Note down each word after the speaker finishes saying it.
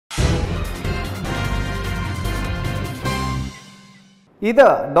ഇത്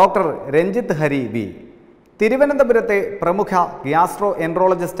doctor Ranjith Hari V. തിരുവനന്തപുരത്തെ പ്രമുഖ ഗ്യാസ്ട്രോ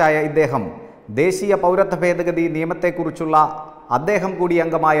എൻട്രോളജിസ്റ്റായ ഇദ്ദേഹം ദേശീയ പൗരത്വ ഭേദഗതി നിയമത്തെക്കുറിച്ചുള്ള അദ്ദേഹം കൂടി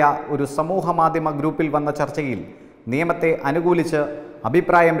അംഗമായ ഒരു സമൂഹ മാധ്യമ ഗ്രൂപ്പിൽ വന്ന ചർച്ചയിൽ നിയമത്തെ അനുകൂലിച്ച്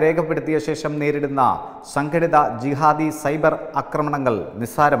അഭിപ്രായം രേഖപ്പെടുത്തിയ ശേഷം നേരിടുന്ന സംഘടിത ജിഹാദി സൈബർ ആക്രമണങ്ങൾ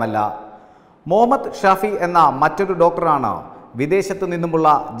നിസ്സാരമല്ല. മുഹമ്മദ് ഷാഫി എന്ന മറ്റൊരു ഡോക്ടറാണ് വിദേശത്തു നിന്നുമുള്ള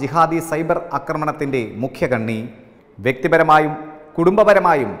ജിഹാദി സൈബർ ആക്രമണത്തിൻ്റെ മുഖ്യകണ്ണി. വ്യക്തിപരമായും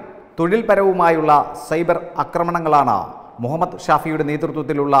കുടുംബപരമായും തൊഴിൽപരവുമായുള്ള സൈബർ ആക്രമണങ്ങളാണ് മുഹമ്മദ് ഷാഫിയുടെ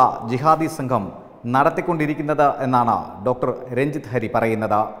നേതൃത്വത്തിലുള്ള ജിഹാദി സംഘം നടത്തിക്കൊണ്ടിരിക്കുന്നത് എന്നാണ് ഡോക്ടർ രഞ്ജിത്ത് ഹരി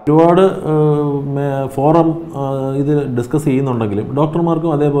പറയുന്നത്. ഒരുപാട് ഫോറം ഇത് ഡിസ്കസ് ചെയ്യുന്നുണ്ടെങ്കിലും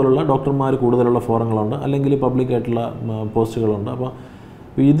ഡോക്ടർമാർക്കും അതേപോലുള്ള ഡോക്ടർമാർ കൂടുതലുള്ള ഫോറങ്ങളുണ്ട്, അല്ലെങ്കിൽ പബ്ലിക്കായിട്ടുള്ള പോസ്റ്റുകളുണ്ട്. അപ്പോൾ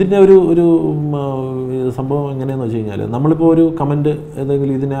ഇതിൻ്റെ ഒരു സംഭവം എങ്ങനെയെന്ന് വെച്ച് കഴിഞ്ഞാൽ, നമ്മളിപ്പോൾ ഒരു കമൻറ്റ്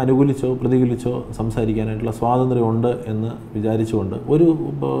ഏതെങ്കിലും ഇതിനെ അനുകൂലിച്ചോ പ്രതികൂലിച്ചോ സംസാരിക്കാനായിട്ടുള്ള സ്വാതന്ത്ര്യമുണ്ട് എന്ന് വിചാരിച്ചുകൊണ്ട് ഒരു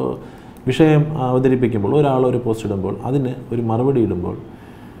വിഷയം അവതരിപ്പിക്കുമ്പോൾ, ഒരാൾ ഒരു പോസ്റ്റ് ഇടുമ്പോൾ അതിന് ഒരു മറുപടി ഇടുമ്പോൾ,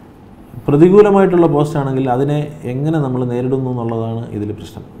 പ്രതികൂലമായിട്ടുള്ള പോസ്റ്റാണെങ്കിൽ അതിനെ എങ്ങനെ നമ്മൾ നേരിടുന്നു എന്നുള്ളതാണ് ഇതിൽ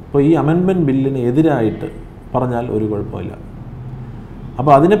പ്രശ്നം. ഇപ്പോൾ ഈ അമെൻമെൻറ്റ് ബില്ലിന് എതിരായിട്ട് പറഞ്ഞാൽ ഒരു കുഴപ്പമില്ല.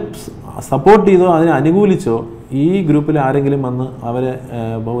 അപ്പോൾ അതിനെ സപ്പോർട്ട് ചെയ്തോ അതിനെ അനുകൂലിച്ചോ ഈ ഗ്രൂപ്പിൽ ആരെങ്കിലും വന്ന് അവരെ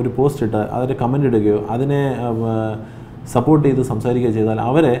ഒരു പോസ്റ്റ് ഇട്ട് അതിൻ്റെ കമൻ്റ് ഇടുകയോ അതിനെ സപ്പോർട്ട് ചെയ്ത് സംസാരിക്കുകയോ ചെയ്താൽ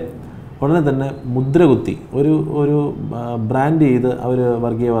അവരെ ഉടനെ തന്നെ മുദ്ര കുത്തി ഒരു ബ്രാൻഡ് ചെയ്ത് അവർ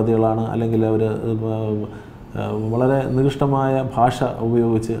വർഗീയവാദികളാണ്, അല്ലെങ്കിൽ അവർ വളരെ നികൃഷ്ടമായ ഭാഷ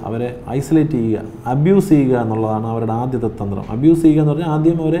ഉപയോഗിച്ച് അവരെ ഐസൊലേറ്റ് ചെയ്യുക, അബ്യൂസ് ചെയ്യുക എന്നുള്ളതാണ് അവരുടെ ആദ്യത്തെ തന്ത്രം. അബ്യൂസ് ചെയ്യുക എന്ന് പറഞ്ഞാൽ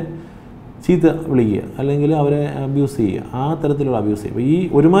ആദ്യം അവരെ ചീത്ത വിളിക്കുക, അല്ലെങ്കിൽ അവരെ അബ്യൂസ് ചെയ്യുക, ആ തരത്തിലുള്ള അബ്യൂസ് ചെയ്യുക. ഈ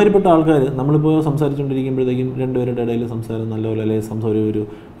ഒരുമാതിരിപ്പെട്ട ആൾക്കാർ നമ്മളിപ്പോൾ സംസാരിച്ചുകൊണ്ടിരിക്കുമ്പോഴത്തേക്കും രണ്ടുപേരുടെ ഇടയിൽ സംസാരം നല്ലപോലെ, അല്ലെങ്കിൽ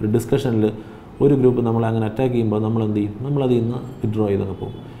ഒരു ഡിസ്കഷനിൽ ഒരു ഗ്രൂപ്പ് നമ്മളെ അങ്ങനെ അറ്റാക്ക് ചെയ്യുമ്പോൾ നമ്മൾ എന്ത് ചെയ്യും? നമ്മളതിൽ നിന്ന് വിഡ്രോ ചെയ്തൊക്കെ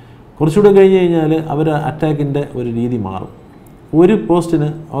പോകും. കുറച്ചുകൂടെ കഴിഞ്ഞ് കഴിഞ്ഞാൽ അവർ അറ്റാക്കിൻ്റെ ഒരു രീതി മാറും. ഒരു പോസ്റ്റിന്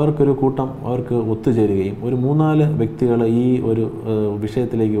അവർക്കൊരു കൂട്ടം അവർക്ക് ഒത്തുചേരുകയും ഒരു 3-4 വ്യക്തികൾ ഈ ഒരു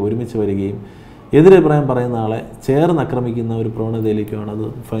വിഷയത്തിലേക്ക് ഒരുമിച്ച് വരികയും എതിരഭിപ്രായം പറയുന്ന ആളെ ചേർന്ന് ആക്രമിക്കുന്ന ഒരു പ്രവണതയിലേക്കാണ് അത്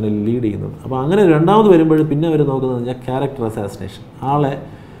ഫൈനലി ലീഡ് ചെയ്യുന്നത്. അപ്പോൾ അങ്ങനെ രണ്ടാമത് വരുമ്പോൾ പിന്നെ അവർ നോക്കുന്നത് കഴിഞ്ഞാൽ ക്യാരക്ടർ അസാസിനേഷൻ, ആളെ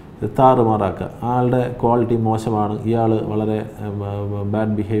താറുമാറാക്കുക, ആളുടെ ക്വാളിറ്റി മോശമാണ്, ഇയാൾ വളരെ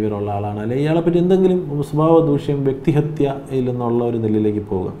ബാഡ് ബിഹേവിയർ ഉള്ള ആളാണ്, അല്ലെങ്കിൽ ഇയാളെപ്പറ്റി എന്തെങ്കിലും സ്വഭാവ ദൂഷ്യം, വ്യക്തിഹത്യയിൽ നിന്നുള്ള ഒരു നിലയിലേക്ക്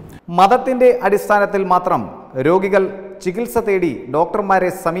പോവുക. മതത്തിൻ്റെ അടിസ്ഥാനത്തിൽ മാത്രം രോഗികൾ ചികിത്സ തേടി ഡോക്ടർമാരെ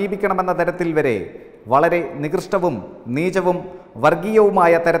സമീപിക്കണമെന്ന തരത്തിൽ വരെ വളരെ നികൃഷ്ടവും നീചവും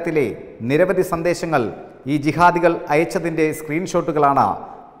വർഗീയവുമായ തരത്തിലെ നിരവധി സന്ദേശങ്ങൾ ഈ ജിഹാദികൾ അയച്ചതിൻ്റെ സ്ക്രീൻഷോട്ടുകളാണ്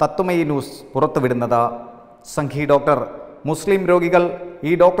തത്വമയി ന്യൂസ് പുറത്തുവിടുന്നത്. സംഘി ഡോക്ടർ, മുസ്ലിം രോഗികൾ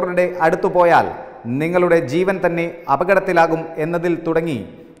ഈ ഡോക്ടറുടെ അടുത്തു പോയാൽ നിങ്ങളുടെ ജീവൻ തന്നെ അപകടത്തിലാകും എന്നതിൽ തുടങ്ങി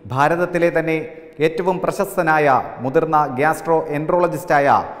ഭാരതത്തിലെ തന്നെ ഏറ്റവും പ്രശസ്തനായ മുതിർന്ന ഗ്യാസ്ട്രോ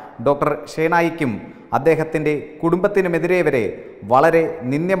എൻട്രോളജിസ്റ്റായ ഡോക്ടർ ഷേനായിക്കും അദ്ദേഹത്തിൻ്റെ കുടുംബത്തിനുമെതിരെ വരെ വളരെ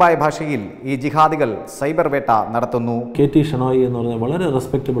നിന്ദ്യമായ ഭാഷയിൽ ഈ ജിഹാദികൾ സൈബർ വേട്ട നടത്തുന്നു. KT ഷെണോയി എന്ന് പറഞ്ഞാൽ വളരെ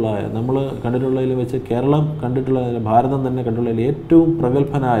റെസ്പെക്റ്റബിളായ, നമ്മൾ കണ്ടിട്ടുള്ളതിൽ വെച്ച് കേരളം കണ്ടിട്ടുള്ള, ഭാരതം തന്നെ കണ്ടിട്ടുള്ളതിൽ ഏറ്റവും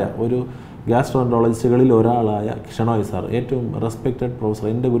പ്രഗത്ഭനായ ഒരു ഗ്യാസ്ട്രോ എൻട്രോളജിസ്റ്റുകളിൽ ഒരാളായ ഷെണോയി സാർ, ഏറ്റവും റെസ്പെക്റ്റഡ് പ്രൊഫസർ,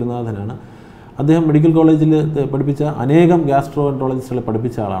 എൻ്റെ ഗുരുനാഥനാണ്. അദ്ദേഹം മെഡിക്കൽ കോളേജിൽ പഠിപ്പിച്ച അനേകം ഗ്യാസ്ട്രോ എൻട്രോളജിസ്റ്റുകളെ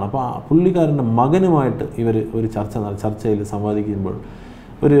പഠിപ്പിച്ച ആളാണ്. അപ്പോൾ പുള്ളിക്കാരൻ്റെ മകനുമായിട്ട് ഇവർ ഒരു ചർച്ചയിൽ സംവാദിക്കുമ്പോൾ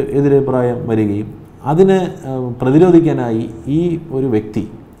ഒരു എതിരഭിപ്രായം വരികയും അതിനെ പ്രതിരോധിക്കാനായി ഈ ഒരു വ്യക്തി,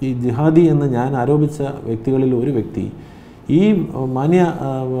 ഈ ജിഹാദി എന്ന് ഞാൻ ആരോപിച്ച വ്യക്തികളിൽ ഒരു വ്യക്തി, ഈ മാന്യ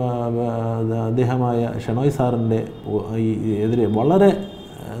അദ്ദേഹമായ ഷെണോയ് സാറിൻ്റെ എതിരെ വളരെ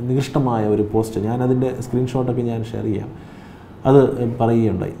നികൃഷ്ടമായ ഒരു പോസ്റ്റ്, ഞാനതിൻ്റെ സ്ക്രീൻഷോട്ടൊക്കെ ഞാൻ ഷെയർ ചെയ്യാം, അത്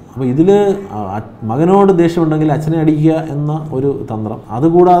പറയുകയുണ്ടായി. അപ്പോൾ ഇതിൽ മകനോട് ദേഷ്യമുണ്ടെങ്കിൽ അച്ഛനെ അടിക്കുക എന്ന ഒരു തന്ത്രം,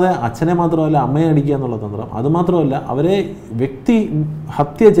 അതുകൂടാതെ അച്ഛനെ മാത്രമല്ല അമ്മയെ അടിക്കുക എന്നുള്ള തന്ത്രം, അതുമാത്രമല്ല അവരെ വ്യക്തി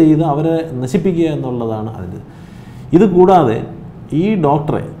ഹത്യ ചെയ്ത് അവരെ നശിപ്പിക്കുക എന്നുള്ളതാണ് അതിന്. ഇത് കൂടാതെ ഈ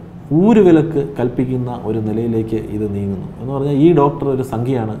ഡോക്ടറെ ഊരുവിലക്ക് കൽപ്പിക്കുന്ന ഒരു നിലയിലേക്ക് ഇത് നീങ്ങുന്നു. എന്ന് പറഞ്ഞാൽ ഈ ഡോക്ടർ ഒരു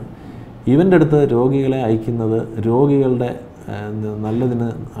സംഖ്യയാണ്, ഇവൻ്റെ അടുത്ത് രോഗികളെ അയക്കുന്നത് രോഗികളുടെ നല്ലതിന്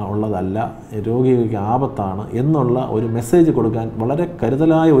ഉള്ളതല്ല, രോഗികൾക്ക് ആപത്താണ് എന്നുള്ള ഒരു മെസ്സേജ് കൊടുക്കാൻ വളരെ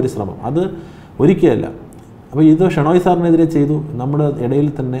കരുതലായ ഒരു ശ്രമം, അത് ഒരിക്കലല്ല. അപ്പോൾ ഇത് ഷെണോയ് സാറിനെതിരെ ചെയ്തു. നമ്മുടെ ഇടയിൽ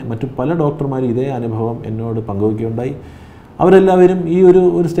തന്നെ മറ്റു പല ഡോക്ടർമാരും ഇതേ അനുഭവം എന്നോട് പങ്കുവയ്ക്കുകയുണ്ടായി. അവരെല്ലാവരും ഈ ഒരു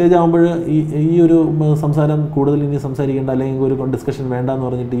സ്റ്റേജ് ആകുമ്പോൾ ഈ ഒരു സംസാരം കൂടുതൽ ഇനി സംസാരിക്കേണ്ട, അല്ലെങ്കിൽ ഒരു ഡിസ്കഷൻ വേണ്ടെന്ന്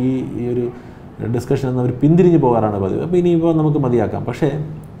പറഞ്ഞിട്ട് ഈ ഒരു ഡിസ്കഷൻ എന്ന് അവർ പിന്തിരിഞ്ഞ് പോകാറാണ് പതിവ്. അപ്പോൾ ഇനിയിപ്പോൾ നമുക്ക് മതിയാക്കാം. പക്ഷേ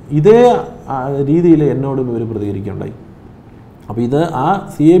ഇതേ രീതിയിൽ എന്നോടും ഇവർ പ്രതികരിക്കുകയുണ്ടായി. അപ്പോൾ ഇത് ആ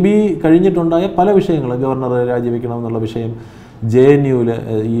CAB കഴിഞ്ഞിട്ടുണ്ടായ പല വിഷയങ്ങൾ, ഗവർണറെ രാജിവെക്കണമെന്നുള്ള വിഷയം, JNUവിൽ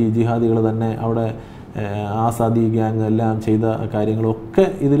ഈ ജിഹാദികൾ തന്നെ അവിടെ ആസാദി ഗ്യാങ് എല്ലാം ചെയ്ത കാര്യങ്ങളൊക്കെ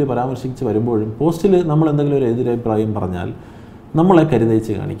ഇതിൽ പരാമർശിച്ച് വരുമ്പോഴും പോസ്റ്റിൽ നമ്മൾ എന്തെങ്കിലും ഒരു എതിരഭിപ്രായം പറഞ്ഞാൽ നമ്മളെ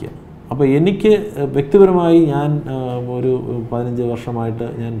കരുതേച്ച് കാണിക്കുക. അപ്പോൾ എനിക്ക് വ്യക്തിപരമായി ഞാൻ ഒരു 15 വർഷമായിട്ട്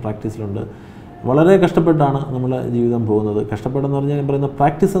ഞാൻ പ്രാക്ടീസിലുണ്ട്. വളരെ കഷ്ടപ്പെട്ടാണ് നമ്മളെ ജീവിതം പോകുന്നത്. കഷ്ടപ്പെട്ടെന്ന് പറഞ്ഞാൽ ഞാൻ പറയുന്ന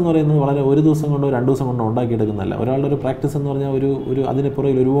പ്രാക്ടീസ് എന്ന് പറയുന്നത് വളരെ ഒരു ദിവസം കൊണ്ടോ 2 ദിവസം കൊണ്ടോ ഉണ്ടാക്കിയെടുക്കുന്നതല്ല. ഒരാളുടെ ഒരു പ്രാക്ടീസ് എന്ന് പറഞ്ഞാൽ ഒരു അതിന്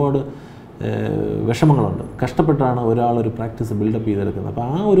പുറകിൽ ഒരുപാട് വിഷമങ്ങളുണ്ട്. കഷ്ടപ്പെട്ടാണ് ഒരാളൊരു പ്രാക്ടീസ് ബിൽഡപ്പ് ചെയ്തെടുക്കുന്നത്. അപ്പോൾ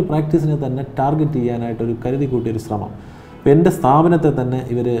ആ ഒരു പ്രാക്ടീസിനെ തന്നെ ടാർഗറ്റ് ചെയ്യാനായിട്ടൊരു കരുതി കൂട്ടിയൊരു ശ്രമം. അപ്പോൾ എൻ്റെ സ്ഥാപനത്തെ തന്നെ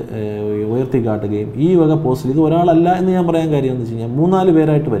ഇവർ ഉയർത്തിക്കാട്ടുകയും ഈ വക പോസ്റ്റിൽ ഇത് ഒരാളല്ല എന്ന് ഞാൻ പറയാൻ കാര്യം എന്ന് വെച്ച് കഴിഞ്ഞാൽ 3-4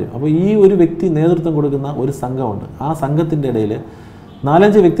 പേരായിട്ട് വരും. അപ്പോൾ ഈ ഒരു വ്യക്തി നേതൃത്വം കൊടുക്കുന്ന ഒരു സംഘമുണ്ട്. ആ സംഘത്തിൻ്റെ ഇടയിൽ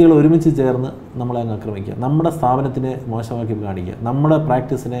 4-5 വ്യക്തികൾ ഒരുമിച്ച് ചേർന്ന് നമ്മളെ അങ്ങ് ആക്രമിക്കുക, നമ്മുടെ സ്ഥാപനത്തിനെ മോശമാക്കി കാണിക്കുക, നമ്മുടെ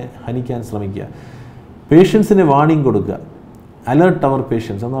പ്രാക്ടീസിനെ ഹനിക്കാൻ ശ്രമിക്കുക, പേഷ്യൻസിന് വാണിംഗ് കൊടുക്കുക, അലേർട്ട് അവർ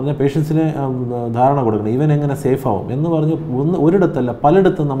പേഷ്യൻസ് എന്ന് പറഞ്ഞാൽ പേഷ്യൻസിന് ധാരണ കൊടുക്കണം, ഇവൻ എങ്ങനെ സേഫ് ആവും എന്ന് പറഞ്ഞ് ഒരിടത്തല്ല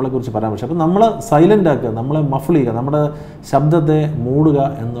പലയിടത്തും നമ്മളെക്കുറിച്ച് പരാമർശം. അപ്പം നമ്മളെ സൈലൻ്റ് ആക്കുക, നമ്മളെ മഫിൾ ചെയ്യുക, നമ്മുടെ ശബ്ദത്തെ മൂടുക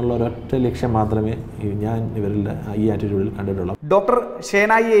എന്നുള്ള ഒരൊറ്റ ലക്ഷ്യം മാത്രമേ ഞാൻ ഇവരുടെ ഈ ആറ്റിറ്റ്യൂഡിൽ കണ്ടിട്ടുള്ളൂ. ഡോക്ടർ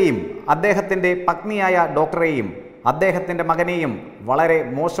ഷേനായിയെയും അദ്ദേഹത്തിൻ്റെ പത്നിയായ ഡോക്ടറെയും അദ്ദേഹത്തിൻ്റെ മകനെയും വളരെ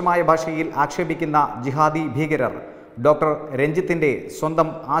മോശമായ ഭാഷയിൽ ആക്ഷേപിക്കുന്ന ജിഹാദി ഭീകരർ ഡോക്ടർ രഞ്ജിത്തിൻ്റെ സ്വന്തം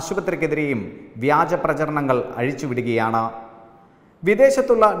ആശുപത്രിക്കെതിരെയും വ്യാജ പ്രചരണങ്ങൾ അഴിച്ചുവിടുകയാണ്.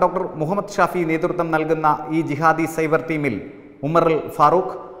 വിദേശത്തുള്ള ഡോക്ടർ മുഹമ്മദ് ഷാഫി നേതൃത്വം നൽകുന്ന ഈ ജിഹാദി സൈബർ ടീമിൽ ഉമറുൽ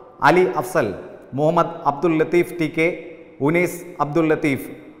ഫാറൂഖ്, അലി അഫ്സൽ, മുഹമ്മദ് അബ്ദുൽ ലത്തീഫ് TK, ഉനൈസ് അബ്ദുൽ ലത്തീഫ്,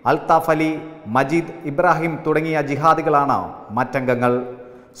 അൽത്താഫ് അലി, മജീദ് ഇബ്രാഹിം തുടങ്ങിയ ജിഹാദികളാണ് മറ്റംഗങ്ങൾ.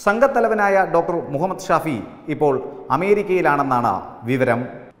 സംഘത്തലവനായ ഡോക്ടർ മുഹമ്മദ് ഷാഫി ഇപ്പോൾ അമേരിക്കയിലാണെന്നാണ് വിവരം.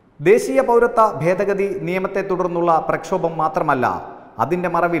 ദേശീയ പൗരത്വ ഭേദഗതി നിയമത്തെ തുടർന്നുള്ള പ്രക്ഷോഭം മാത്രമല്ല,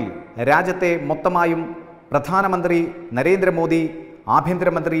 അതിൻ്റെ മറവിൽ രാജ്യത്തെ മൊത്തമായും പ്രധാനമന്ത്രി നരേന്ദ്രമോദി,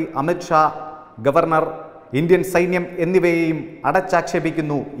 ആഭ്യന്തരമന്ത്രി അമിത് ഷാ, ഗവർണർ, ഇന്ത്യൻ സൈന്യം എന്നിവയെയും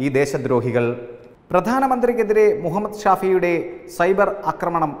അടച്ചാക്ഷേപിക്കുന്നു ഈ ദേശദ്രോഹികൾ. പ്രധാനമന്ത്രിക്കെതിരെ മുഹമ്മദ് ഷാഫിയുടെ സൈബർ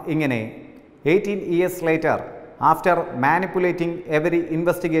ആക്രമണം ഇങ്ങനെ: 18 years later, after manipulating every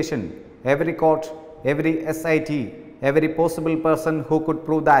investigation, every court, every SIT, every possible person who could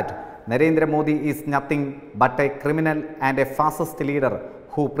prove that Narendra Modi is nothing but a criminal and a fascist leader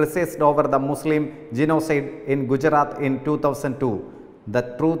who presided over the Muslim genocide in Gujarat in 2002, the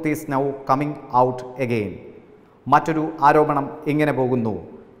truth is now coming out again. മറ്റൊരു ആരോപണം ഇങ്ങനെ പോകുന്നു: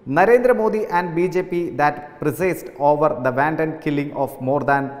 Narendra Modi and BJP that presided over the wanton killing of more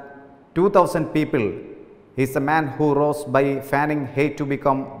than 2,000 people is a man who rose by fanning hate to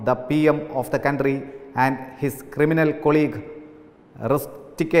become the PM of the country, and his criminal colleague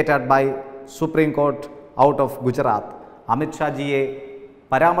rusticated by Supreme Court out of Gujarat. Amit ഷാജിയെ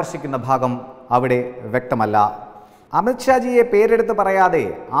പരാമർശിക്കുന്ന ഭാഗം അവിടെ വ്യക്തമല്ല. അമിത് ഷാജിയെ പേരെടുത്ത് പറയാതെ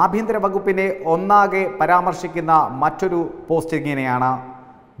ആഭ്യന്തര വകുപ്പിനെ ഒന്നാകെ പരാമർശിക്കുന്ന മറ്റൊരു പോസ്റ്റ് ഇങ്ങനെയാണ്: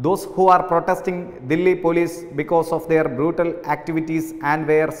 Those who are protesting Delhi police because of their brutal activities and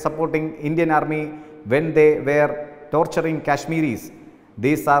were supporting Indian army when they were torturing Kashmiris,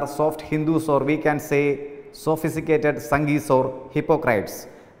 these are soft Hindus, or we can say sophisticated Sanghis or hypocrites.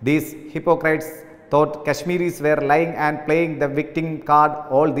 These hypocrites thought Kashmiris were lying and playing the victim card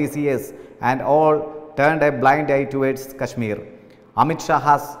all these years, and all turned a blind eye towards Kashmir. Amit Shah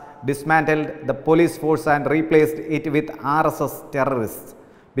has dismantled the police force and replaced it with RSS terrorists.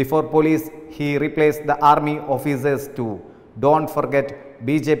 Before police, he replaced the army officers too. Don't forget,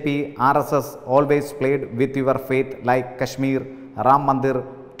 BJP, RSS always played with your faith like Kashmir, Ram Mandir,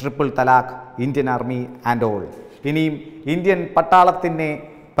 Triple Talaq, Indian Army and all. ഇനിയും Indian പട്ടാളത്തിനെ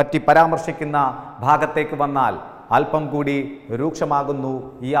പറ്റി പരാമർശിക്കുന്ന ഭാഗത്തേക്ക് വന്നാൽ അല്പം കൂടി രൂക്ഷമാകുന്നു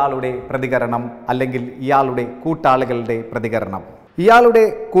ഇയാളുടെ പ്രതികരണം, അല്ലെങ്കിൽ ഇയാളുടെ കൂട്ടാളികളുടെ പ്രതികരണം. ഇയാളുടെ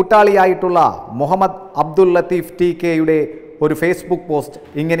കൂട്ടാളിയായിട്ടുള്ള മുഹമ്മദ് അബ്ദുൽ ലത്തീഫ് TKയുടെ ഒരു ഫേസ്ബുക്ക് പോസ്റ്റ്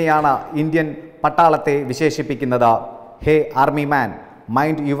ഇങ്ങനെയാണ് ഇന്ത്യൻ പട്ടാളത്തെ വിശേഷിപ്പിക്കുന്നത്: ഹേ army man,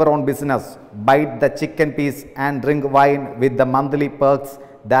 mind your own business, byte the chicken piece and drink wine with the monthly perks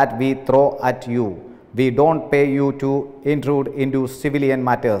that we throw at U. We don't pay U to intrude in to civilian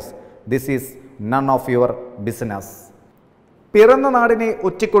matters. This is none of your business. പിറന്ന നാടിനെ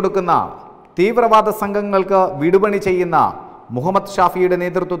ഒറ്റിക്കൊടുക്കുന്ന തീവ്രവാദ സംഘങ്ങൾക്ക് വിടുപണി ചെയ്യുന്ന മുഹമ്മദ് ഷാഫിയുടെ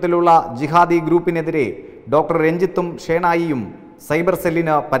നേതൃത്വത്തിലുള്ള ജിഹാദി ഗ്രൂപ്പിനെതിരെ doctor രഞ്ജിത്തും ഷേനായിയും cyber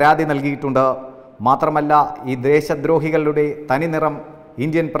സെല്ലിന് പരാതി നൽകിയിട്ടുണ്ട്. മാത്രമല്ല, ഈ ദേശദ്രോഹികളുടെ തനിനിറം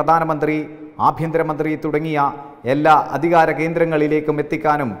ഇന്ത്യൻ പ്രധാനമന്ത്രി, ആഭ്യന്തരമന്ത്രി തുടങ്ങിയ എല്ലാ അധികാര കേന്ദ്രങ്ങളിലേക്കും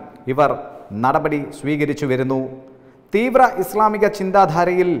എത്തിക്കാനും ഇവർ നടപടി സ്വീകരിച്ചു വരുന്നു. തീവ്ര ഇസ്ലാമിക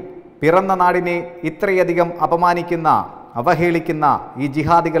ചിന്താധാരയിൽ പിറന്ന നാടിനെ ഇത്രയധികം അപമാനിക്കുന്ന, അവഹേളിക്കുന്ന ഈ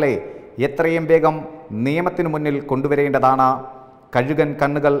ജിഹാദികളെ എത്രയും വേഗം നിയമത്തിനു മുന്നിൽ കൊണ്ടുവരേണ്ടതാണ്. കഴുകൻ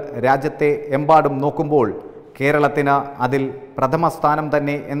കണ്ണുകൾ രാജ്യത്തെ എമ്പാടും നോക്കുമ്പോൾ കേരളത്തിന് അതിൽ പ്രഥമ സ്ഥാനം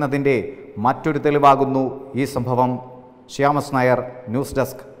തന്നെ എന്നതിൻ്റെ മറ്റൊരു തെളിവാകുന്നു ഈ സംഭവം. ശ്യാമസ് Nair, news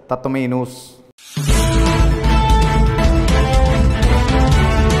desk, Tatwamayi news.